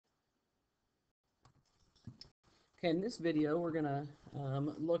Okay, in this video, we're going to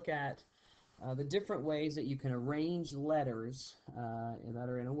look at the different ways that you can arrange letters that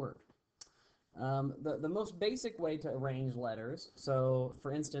are in a word. The most basic way to arrange letters, so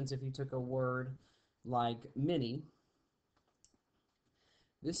for instance, if you took a word like many,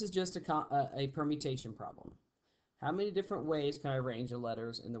 this is just a permutation problem. How many different ways can I arrange the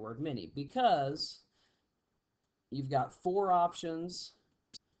letters in the word many? Because you've got 4 options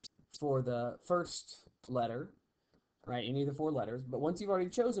for the first letter, right, any of the 4 letters, but once you've already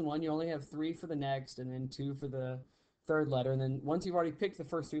chosen one, you only have 3 for the next, and then 2 for the third letter, and then once you've already picked the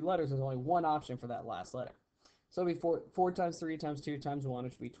first 3 letters, there's only 1 option for that last letter. So it'll be 4 times 3 times 2 times 1,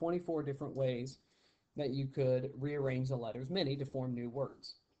 which would be 24 different ways that you could rearrange the letters many to form new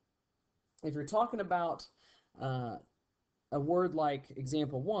words. If you're talking about a word like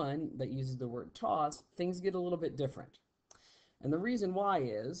example 1 that uses the word toss, things get a little bit different. And the reason why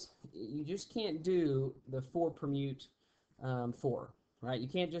is you just can't do the 4 permute 4, right? You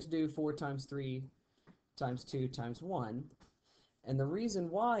can't just do 4 times 3 times 2 times 1. And the reason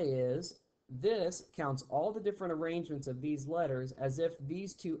why is this counts all the different arrangements of these letters as if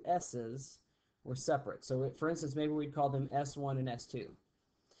these 2 S's were separate. So for instance, maybe we'd call them S1 and S2.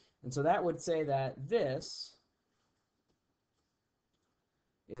 And so that would say that this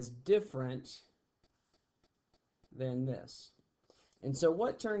is different than this. And so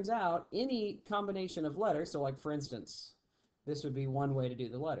what turns out, any combination of letters, so like for instance, this would be one way to do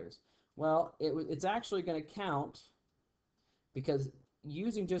the letters. Well, it's actually going to count because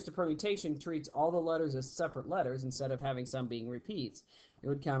using just a permutation treats all the letters as separate letters instead of having some being repeats. It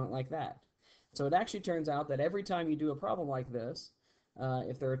would count it like that. So it actually turns out that every time you do a problem like this,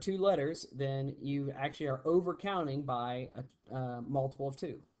 if there are 2 letters, then you actually are overcounting by a multiple of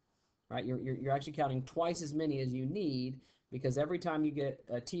 2. Right? You're actually counting twice as many as you need, because every time you get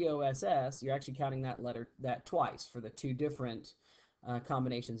a TOSS, you're actually counting that twice for the 2 different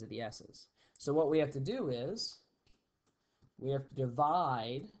combinations of the S's. So what we have to do is we have to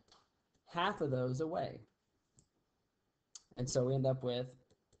divide half of those away. And so we end up with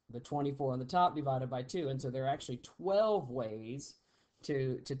the 24 on the top divided by 2. And so there are actually 12 ways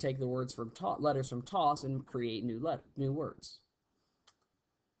to take the words from letters from toss and create new words.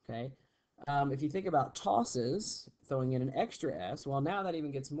 Okay. If you think about tosses, throwing in an extra S, well, now that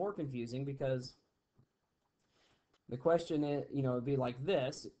even gets more confusing, because the question is, would be like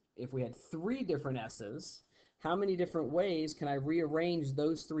this: if we had 3 different S's, how many different ways can I rearrange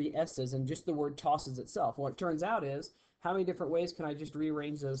those 3 S's in just the word tosses itself? Well, it turns out is, how many different ways can I just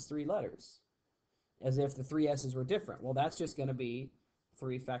rearrange those 3 letters as if the 3 S's were different? Well, that's just going to be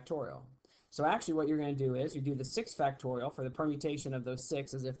 3 factorial. So actually what you're going to do is you do the 6 factorial for the permutation of those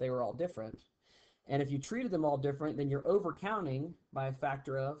 6 as if they were all different. And if you treated them all different, then you're overcounting by a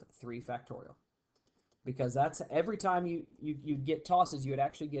factor of 3 factorial. Because that's every time you get tosses, you would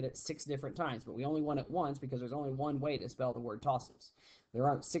actually get it 6 different times. But we only want it once because there's only one way to spell the word tosses. There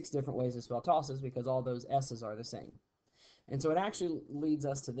aren't 6 different ways to spell tosses because all those S's are the same. And so it actually leads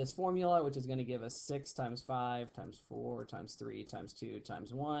us to this formula, which is going to give us 6 times 5 times 4 times 3 times 2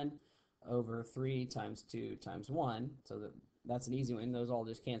 times 1 over 3 times 2 times 1. So that's an easy one. Those all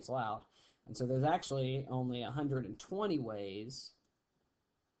just cancel out. And so there's actually only 120 ways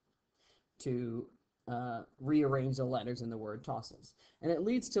to rearrange the letters in the word tosses. And it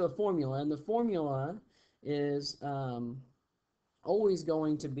leads to a formula, and the formula is always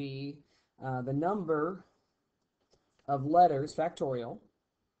going to be the number of letters, factorial.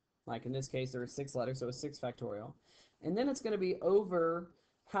 Like in this case, there are 6 letters, so it's 6 factorial. And then it's going to be over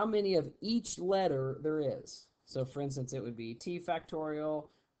how many of each letter there is. So for instance, it would be T factorial,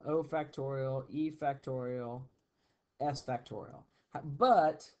 O factorial, E factorial, S factorial.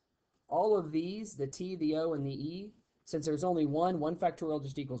 But all of these, the T, the O, and the E, since there's only one factorial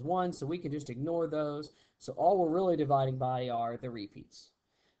just equals 1, so we can just ignore those. So all we're really dividing by are the repeats.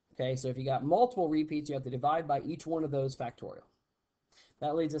 Okay, so if you got multiple repeats, you have to divide by each one of those factorial.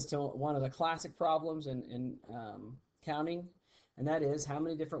 That leads us to one of the classic problems in counting, and that is how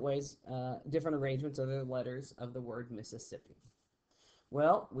many different ways, different arrangements of the letters of the word Mississippi.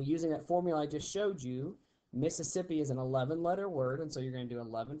 Well, we're using that formula I just showed you. Mississippi is an 11-letter word, and so you're going to do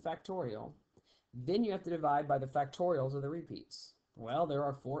 11 factorial. Then you have to divide by the factorials of the repeats. Well, there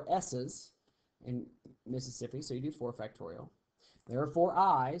are 4 S's in Mississippi, so you do 4 factorial. There are 4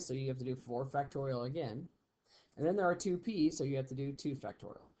 I's, so you have to do 4 factorial again. And then there are 2 P's, so you have to do 2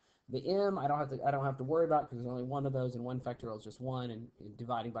 factorial. The M I don't have to worry about because there's only one of those, and 1 factorial is just 1, and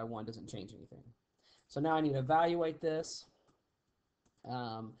dividing by 1 doesn't change anything. So now I need to evaluate this.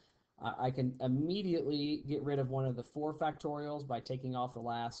 I can immediately get rid of one of the 4 factorials by taking off the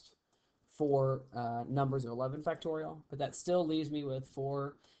last 4 numbers of 11 factorial, but that still leaves me with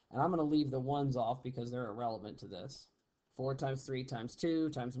 4, and I'm going to leave the 1s off because they're irrelevant to this. 4 times 3 times 2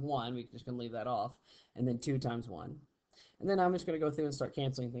 times 1, we're just going to leave that off, and then 2 times 1. And then I'm just going to go through and start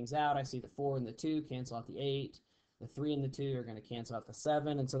canceling things out. I see the 4 and the 2 cancel out the 8. The 3 and the 2 are going to cancel out the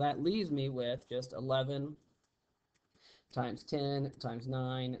 7. And so that leaves me with just 11 times 10 times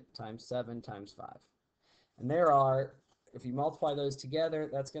 9 times 7 times 5. And there are, if you multiply those together,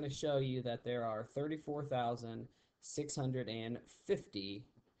 that's going to show you that there are 34,650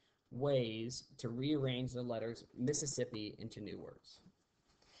 ways to rearrange the letters Mississippi into new words.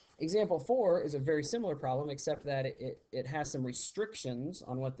 Example 4 is a very similar problem, except that it has some restrictions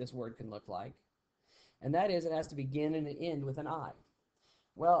on what this word can look like. And that is, it has to begin and end with an I.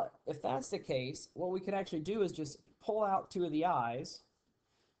 Well, if that's the case, what we could actually do is just pull out 2 of the I's,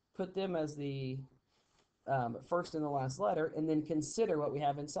 put them as the first and the last letter, and then consider what we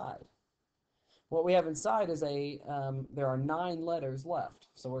have inside. What we have inside is there are 9 letters left.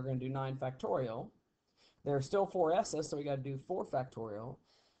 So we're going to do 9 factorial. There are still 4 S's, so we got to do 4 factorial.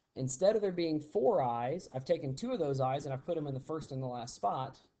 Instead of there being 4 I's, I've taken 2 of those I's and I've put them in the first and the last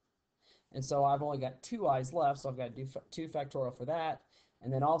spot. And so I've only got 2 I's left, so I've got to do 2 factorial for that,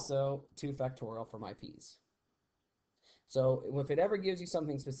 and then also 2 factorial for my P's. So if it ever gives you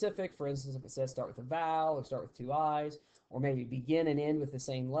something specific, for instance, if it says start with a vowel or start with 2 I's, or maybe begin and end with the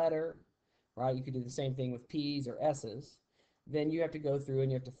same letter, right? You could do the same thing with P's or S's. Then you have to go through and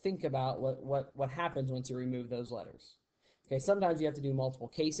you have to think about what happens once you remove those letters. Okay, sometimes you have to do multiple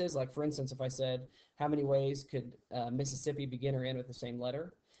cases. Like for instance, if I said, how many ways could Mississippi begin or end with the same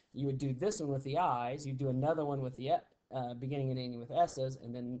letter? You would do this one with the I's, you'd do another one with the beginning and ending with S's,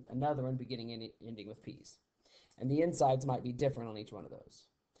 and then another one beginning and ending with P's. And the insides might be different on each one of those.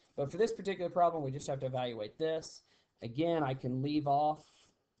 But for this particular problem, we just have to evaluate this. Again, I can leave off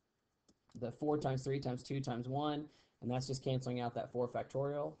the 4 times 3 times 2 times 1, and that's just canceling out that 4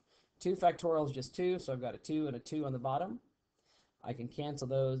 factorial. 2 factorial is just 2, so I've got a 2 and a 2 on the bottom. I can cancel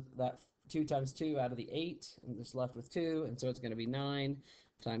that 2 times 2 out of the 8, and just left with 2, and so it's going to be 9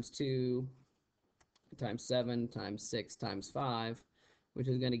 times 2 times 7 times 6 times 5, which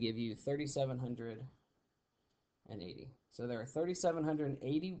is going to give you 3,780. So there are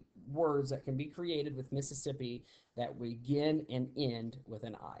 3,780 words that can be created with Mississippi that begin and end with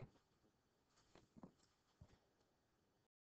an I.